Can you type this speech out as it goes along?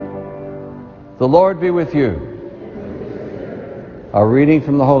The Lord be with you. A reading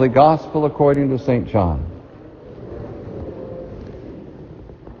from the Holy Gospel according to St. John.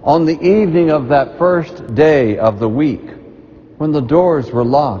 On the evening of that first day of the week, when the doors were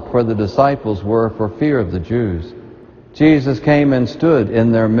locked where the disciples were for fear of the Jews, Jesus came and stood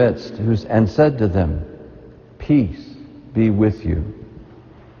in their midst and said to them, "Peace be with you."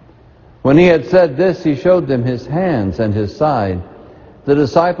 When he had said this, he showed them his hands and his side. The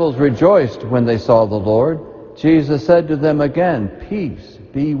disciples rejoiced when they saw the Lord. Jesus said to them again, "Peace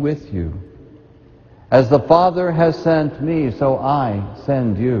be with you. As the Father has sent me, so I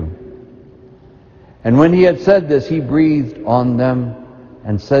send you." And when he had said this, he breathed on them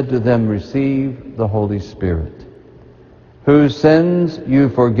and said to them, "Receive the Holy Spirit. Whose sins you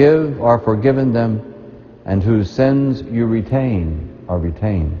forgive are forgiven them, and whose sins you retain are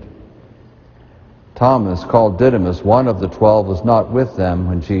retained." Thomas, called Didymus, one of the 12, was not with them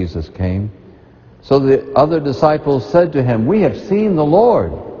when Jesus came. So the other disciples said to him, "We have seen the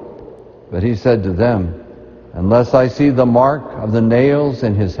Lord." But he said to them, "Unless I see the mark of the nails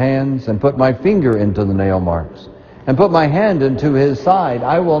in his hands, and put my finger into the nail marks, and put my hand into his side,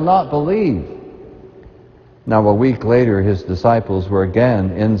 I will not believe." Now a week later his disciples were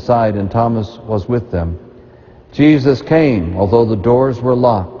again inside, and Thomas was with them. Jesus came, although the doors were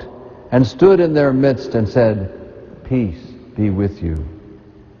locked, and stood in their midst and said, "Peace be with you."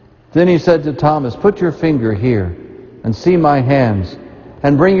 Then he said to Thomas, "Put your finger here and see my hands,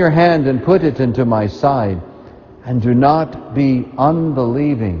 and bring your hand and put it into my side, and do not be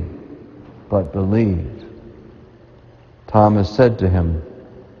unbelieving, but believe." Thomas said to him,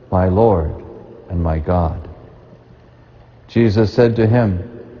 "My Lord and my God." Jesus said to him,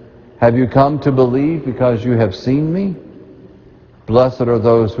 "Have you come to believe because you have seen me? Blessed are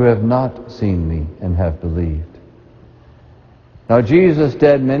those who have not seen me and have believed." Now Jesus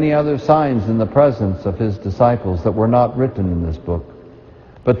did many other signs in the presence of his disciples that were not written in this book.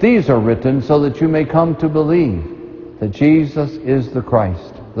 But these are written so that you may come to believe that Jesus is the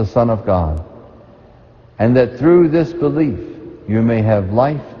Christ, the Son of God, and that through this belief you may have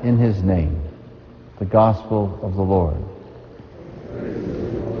life in his name. The Gospel of the Lord.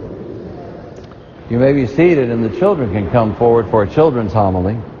 You may be seated, and the children can come forward for a children's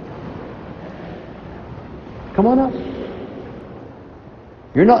homily. Come on up.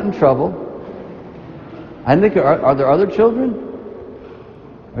 You're not in trouble. I think, are there other children?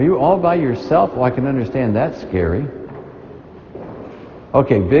 Are you all by yourself? Well, I can understand that's scary.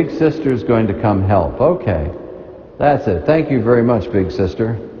 Okay, big sister's going to come help. Okay, that's it. Thank you very much, big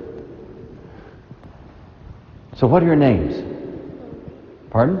sister. So what are your names?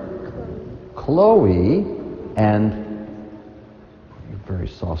 Pardon? Chloe and, you're very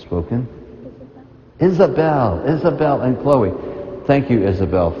soft-spoken, Isabel and Chloe. Thank you,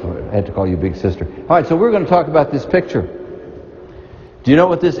 Isabel, I had to call you big sister. All right, so we're going to talk about this picture. Do you know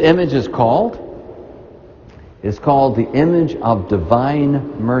what this image is called? It's called the image of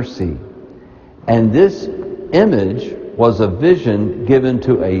divine mercy. And this image was a vision given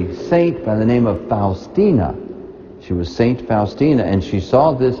to a saint by the name of Faustina. She was Saint Faustina, and she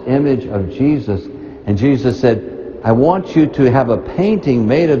saw this image of Jesus, and Jesus said, "I want you to have a painting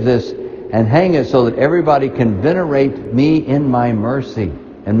made of this and hang it so that everybody can venerate me in my mercy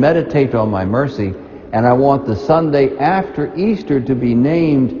and meditate on my mercy. And I want the Sunday after Easter to be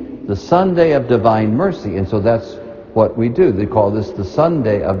named the Sunday of Divine Mercy." And so that's what we do. They call this the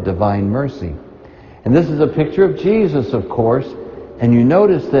Sunday of Divine Mercy. And this is a picture of Jesus, of course, and you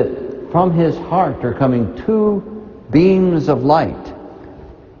notice that from his heart are coming two beams of light.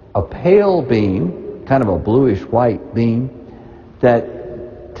 A pale beam, kind of a bluish-white beam,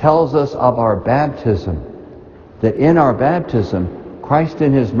 that tells us of our baptism. That in our baptism, Christ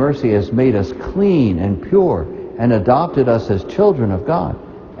in his mercy has made us clean and pure and adopted us as children of God.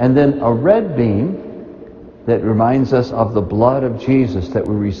 And then a red beam that reminds us of the blood of Jesus that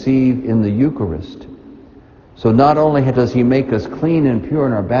we receive in the Eucharist. So not only does he make us clean and pure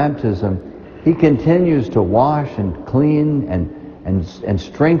in our baptism, he continues to wash and clean and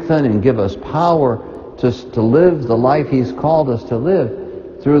strengthen and give us power to live the life he's called us to live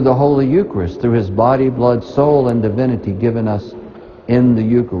through the Holy Eucharist, through his body, blood, soul, and divinity given us in the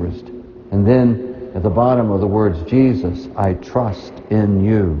Eucharist. And then at the bottom are the words, "Jesus, I trust in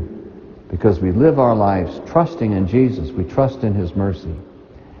you." Because we live our lives trusting in Jesus. We trust in his mercy.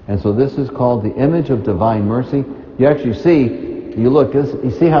 And so this is called the image of divine mercy. You actually see,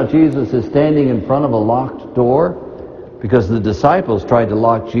 you see how Jesus is standing in front of a locked door? Because the disciples tried to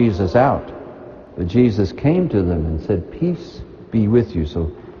lock Jesus out. But Jesus came to them and said, "Peace be with you." So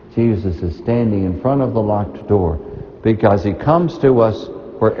Jesus is standing in front of the locked door because he comes to us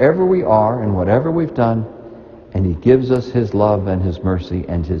wherever we are and whatever we've done, and he gives us his love and his mercy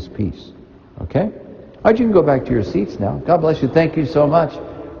and his peace. Okay? All right, you can go back to your seats now. God bless you. Thank you so much,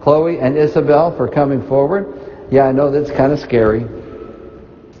 Chloe and Isabel, for coming forward. Yeah, I know that's kind of scary.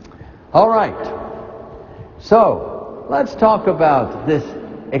 All right. So, let's talk about this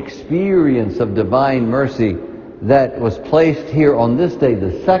experience of divine mercy that was placed here on this day,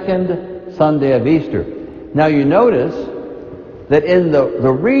 the second Sunday of Easter. Now you notice that in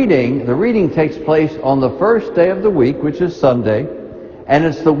the reading takes place on the first day of the week, which is Sunday, and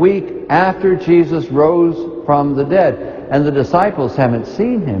it's the week after Jesus rose from the dead, and the disciples haven't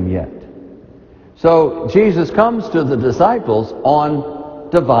seen him yet. So Jesus comes to the disciples on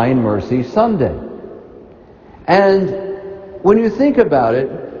Divine Mercy Sunday. And when you think about it,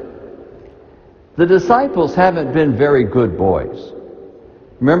 the disciples haven't been very good boys.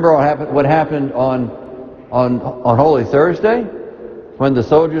 Remember what happened on Holy Thursday? When the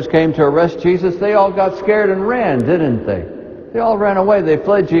soldiers came to arrest Jesus, they all got scared and ran, didn't they? They all ran away. They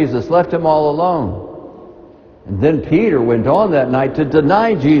fled Jesus, left him all alone. And then Peter went on that night to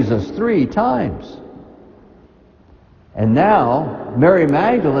deny Jesus 3 times. And now Mary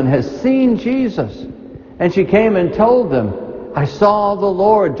Magdalene has seen Jesus. And she came and told them, I saw the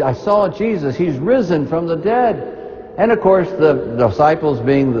Lord, I saw Jesus, he's risen from the dead. And of course the disciples,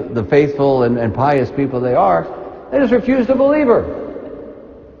 being the faithful and pious people they are, they just refused to believe her.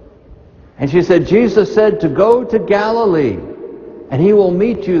 And she said, Jesus said to go to Galilee, and he will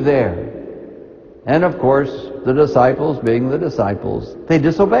meet you there. And of course, the disciples, being the disciples, they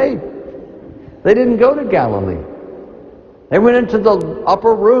disobeyed. They didn't go to Galilee. They went into the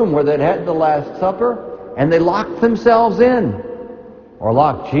upper room where they'd had the Last Supper, and they locked themselves in, or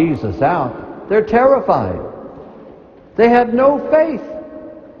locked Jesus out. They're terrified. They have no faith.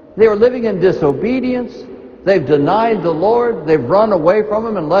 They are living in disobedience. They've denied the Lord. They've run away from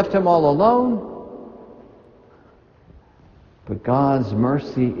him and left him all alone. But God's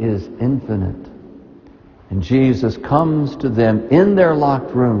mercy is infinite. And Jesus comes to them in their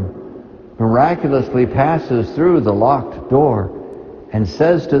locked room, miraculously passes through the locked door, and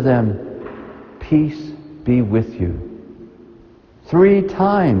says to them, peace be with you. 3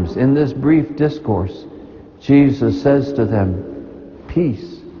 times in this brief discourse, Jesus says to them, peace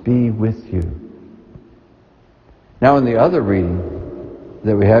be with you. Now in the other reading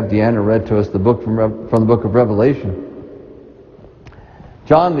that we have, Deanna read to us the book from the book of Revelation,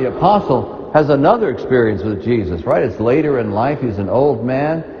 John the Apostle has another experience with Jesus, right? It's later in life. He's an old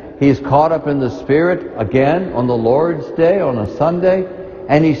man. He's caught up in the Spirit again on the Lord's Day, on a Sunday,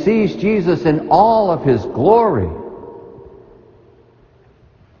 and he sees Jesus in all of his glory.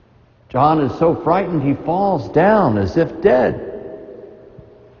 John is so frightened he falls down as if dead.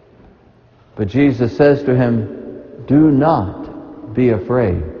 But Jesus says to him, do not be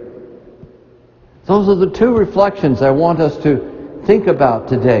afraid. Those are the 2 reflections I want us to think about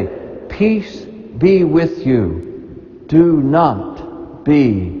today. Peace be with you. Do not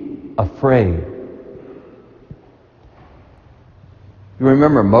be afraid. You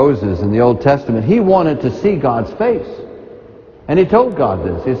remember Moses in the Old Testament. He wanted to see God's face. And he told God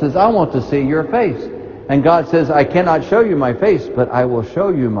this. He says, I want to see your face. And God says, I cannot show you my face, but I will show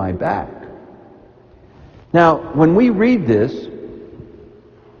you my back. Now, when we read this,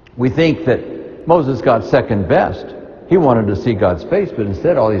 we think that Moses got second best. He wanted to see God's face, but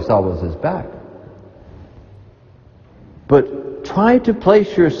instead all he saw was his back. But try to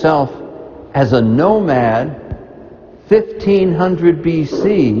place yourself as a nomad 1500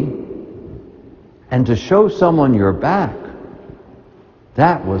 BC and to show someone your back.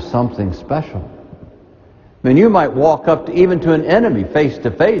 That was something special. I mean, you might walk up even to an enemy face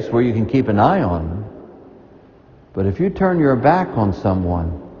to face where you can keep an eye on them. But if you turn your back on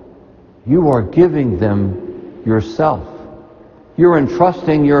someone, you are giving them yourself. You're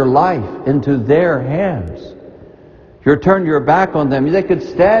entrusting your life into their hands. You're turning your back on them. They could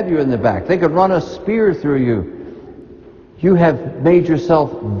stab you in the back. They could run a spear through you. You have made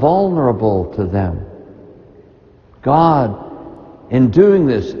yourself vulnerable to them. God, in doing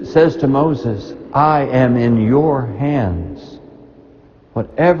this, says to Moses, I am in your hands.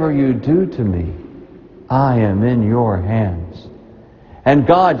 Whatever you do to me, I am in your hands. And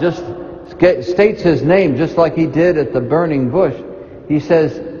God just states his name just like he did at the burning bush. He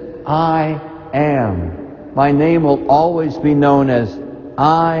says, I am. My name will always be known as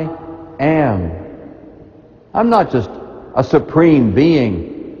I am. I'm not just a supreme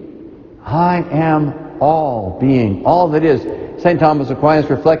being. I am all being, all that is. St. Thomas Aquinas,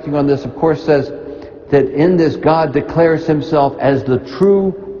 reflecting on this, of course, says that in this God declares himself as the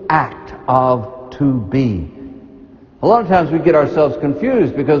true act of to be. A lot of times we get ourselves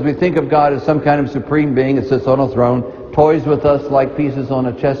confused because we think of God as some kind of supreme being that sits on a throne, toys with us like pieces on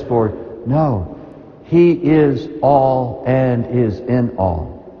a chessboard. No, He is all and is in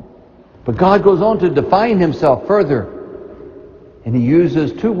all. But God goes on to define Himself further, and He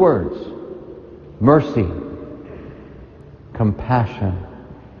uses two words: mercy, compassion.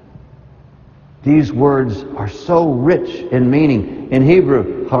 These words are so rich in meaning. In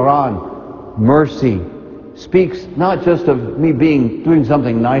Hebrew, haran, mercy, speaks not just of me doing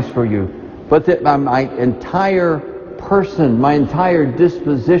something nice for you, but that my entire person, my entire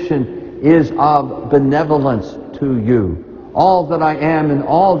disposition is of benevolence to you. All that I am and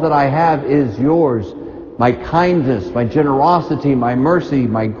all that I have is yours. My kindness, my generosity, my mercy,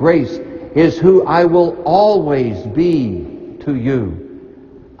 my grace is who I will always be to you.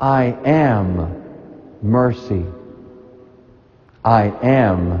 I am mercy. I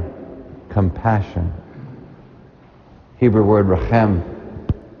am compassion. Hebrew word rachem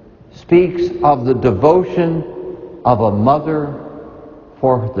speaks of the devotion of a mother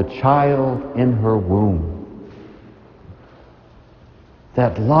for the child in her womb.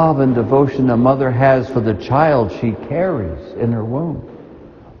 That love and devotion a mother has for the child she carries in her womb.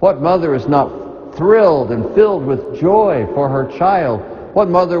 What mother is not thrilled and filled with joy for her child? What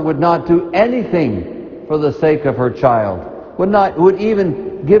mother would not do anything for the sake of her child? Would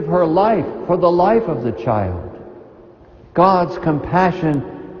even give her life for the life of the child? God's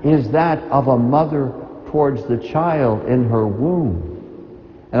compassion is that of a mother towards the child in her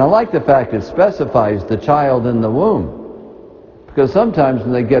womb. And I like the fact it specifies the child in the womb. Because sometimes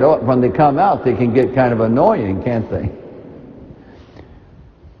when they come out, they can get kind of annoying, can't they?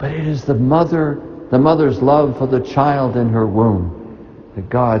 But it is the mother's love for the child in her womb that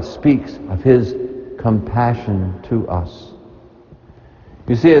God speaks of His compassion to us.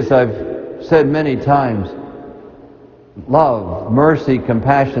 You see, as I've said many times, love, mercy,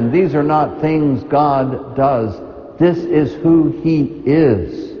 compassion, these are not things God does. This is who He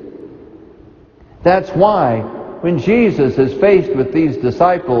is. That's why when Jesus is faced with these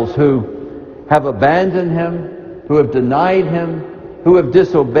disciples who have abandoned Him, who have denied Him, who have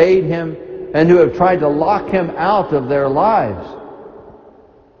disobeyed Him, and who have tried to lock Him out of their lives,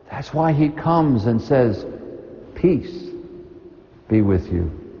 that's why He comes and says, "Peace be with you.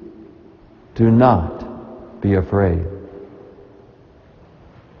 Do not be afraid."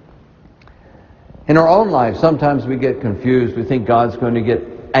 In our own lives, sometimes we get confused. We think God's going to get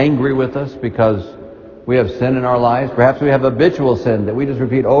angry with us because we have sin in our lives. Perhaps we have habitual sin that we just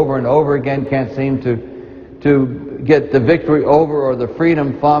repeat over and over again, can't seem to get the victory over or the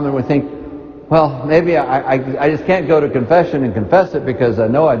freedom from, and we think, well, maybe I just can't go to confession and confess it because I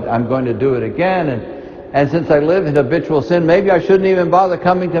know I'm going to do it again, and since I live in habitual sin, maybe I shouldn't even bother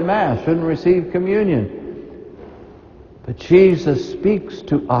coming to Mass, shouldn't receive communion. But Jesus speaks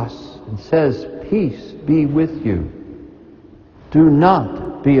to us and says, "Peace be with you. Do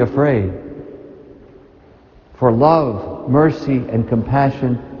not be afraid." For love, mercy, and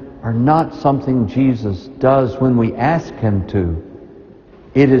compassion are not something Jesus does when we ask Him to.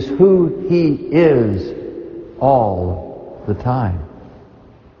 It is who He is all the time.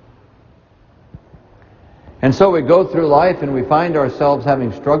 And so we go through life and we find ourselves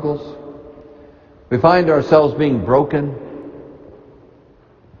having struggles. We find ourselves being broken.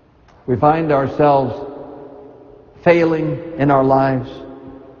 We find ourselves failing in our lives.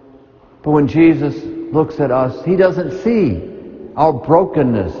 But when Jesus looks at us, He doesn't see our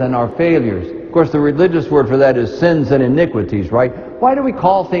brokenness and our failures. Of course, the religious word for that is sins and iniquities, right? Why do we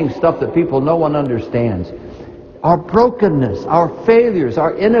call things stuff that people no one understands? Our brokenness, our failures,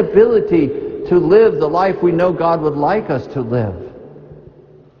 our inability to live the life we know God would like us to live.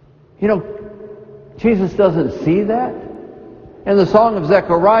 You know, Jesus doesn't see that. In the Song of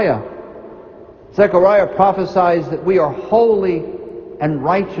Zechariah, Zechariah prophesies that we are holy and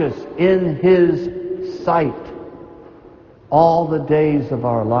righteous in His sight all the days of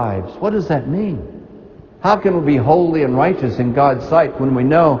our lives. What does that mean? How can we be holy and righteous in God's sight when we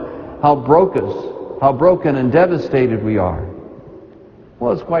know how broken and devastated we are?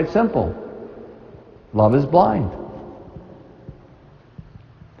 Well, it's quite simple. Love is blind.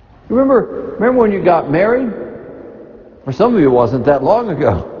 You remember when you got married? For some of you, it wasn't that long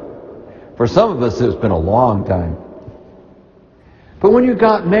ago. For some of us, it's been a long time. But when you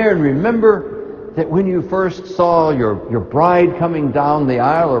got married, remember that when you first saw your bride coming down the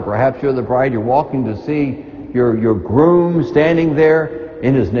aisle, or perhaps you're the bride, you're walking to see your groom standing there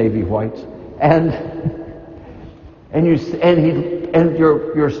in his navy whites, and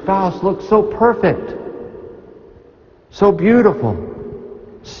your spouse looked so perfect, so beautiful,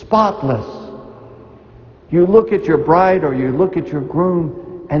 spotless. You look at your bride or you look at your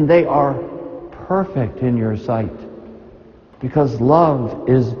groom, and they are perfect in your sight, because love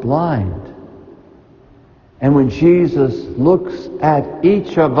is blind. And when Jesus looks at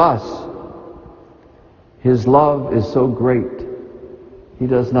each of us, his love is so great. He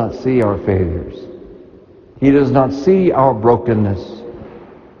does not see our failures. He does not see our brokenness.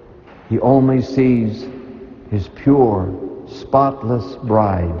 He only sees his pure, spotless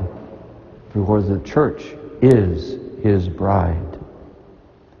bride, because the church is his bride.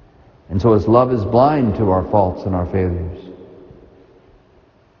 And so his love is blind to our faults and our failures.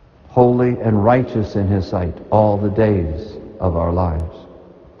 Holy and righteous in his sight all the days of our lives.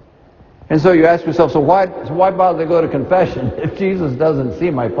 And so you ask yourself, so why bother to go to confession if Jesus doesn't see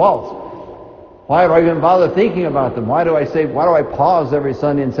my faults? Why do I even bother thinking about them? Why do I pause every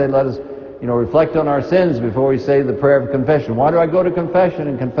Sunday and say, let us, reflect on our sins before we say the prayer of confession? Why do I go to confession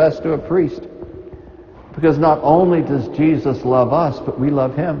and confess to a priest? Because not only does Jesus love us, but we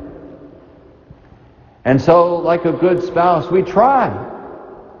love him. And so, like a good spouse, we try.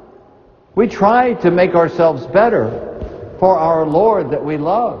 We try to make ourselves better for our Lord that we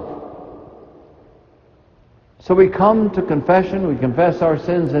love. So we come to confession, we confess our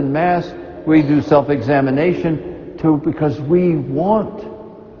sins in Mass, we do self-examination because we want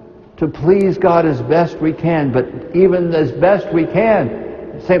to please God as best we can. But even as best we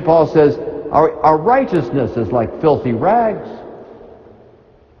can, St. Paul says, our righteousness is like filthy rags.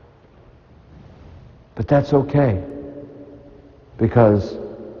 But that's okay, because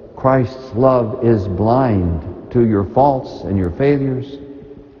Christ's love is blind to your faults and your failures.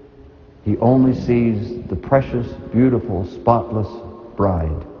 He only sees the precious, beautiful, spotless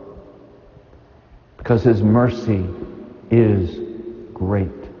bride, because his mercy is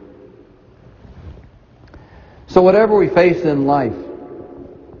great. So whatever we face in life,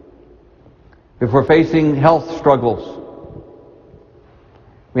 if we're facing health struggles,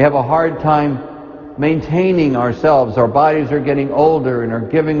 we have a hard time maintaining ourselves, our bodies are getting older and are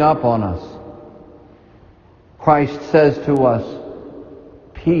giving up on us, Christ says to us,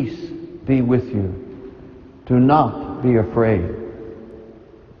 peace be with you. Do not be afraid.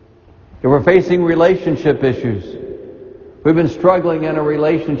 If we're facing relationship issues, we've been struggling in a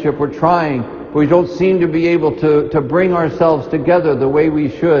relationship, we're trying, but we don't seem to be able to bring ourselves together the way we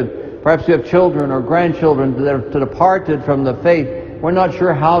should. Perhaps we have children or grandchildren that have departed from the faith. We're not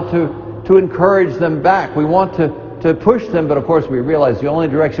sure how to encourage them back. We want to push them, but of course we realize the only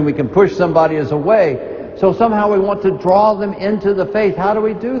direction we can push somebody is away. So somehow we want to draw them into the faith. How do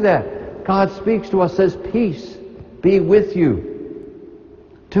we do that? God speaks to us, says, peace be with you.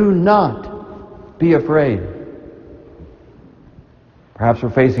 Do not be afraid. Perhaps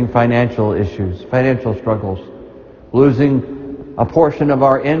we're facing financial issues, financial struggles, losing a portion of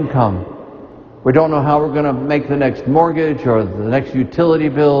our income. We don't know how we're going to make the next mortgage or the next utility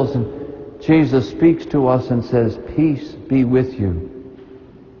bills. And Jesus speaks to us and says, peace be with you.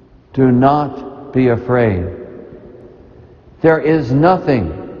 Do not be afraid. There is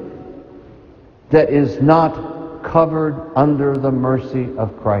nothing that is not covered under the mercy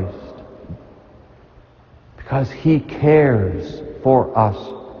of Christ, because he cares for us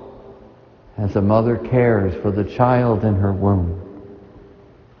as a mother cares for the child in her womb.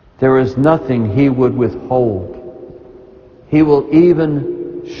 There is nothing he would withhold. He will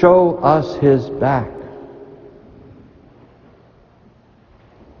even show us his back.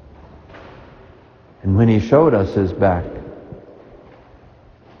 And when he showed us his back,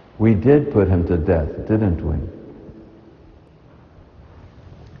 we did put him to death, didn't we?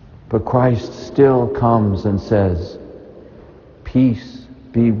 But Christ still comes and says, peace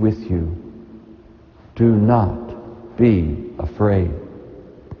be with you. Do not be afraid.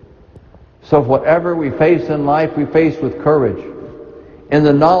 So whatever we face in life, we face with courage. In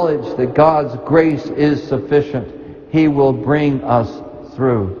the knowledge that God's grace is sufficient, he will bring us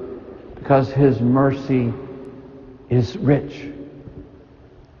through, because his mercy is rich.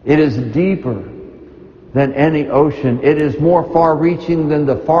 It is deeper than any ocean. It is more far-reaching than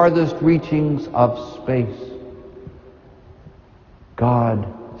the farthest reachings of space. God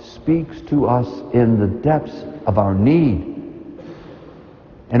speaks to us in the depths of our need,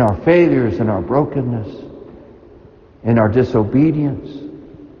 in our failures, in our brokenness, in our disobedience,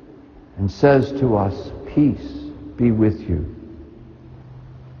 and says to us, peace be with you.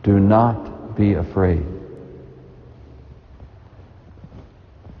 Do not be afraid.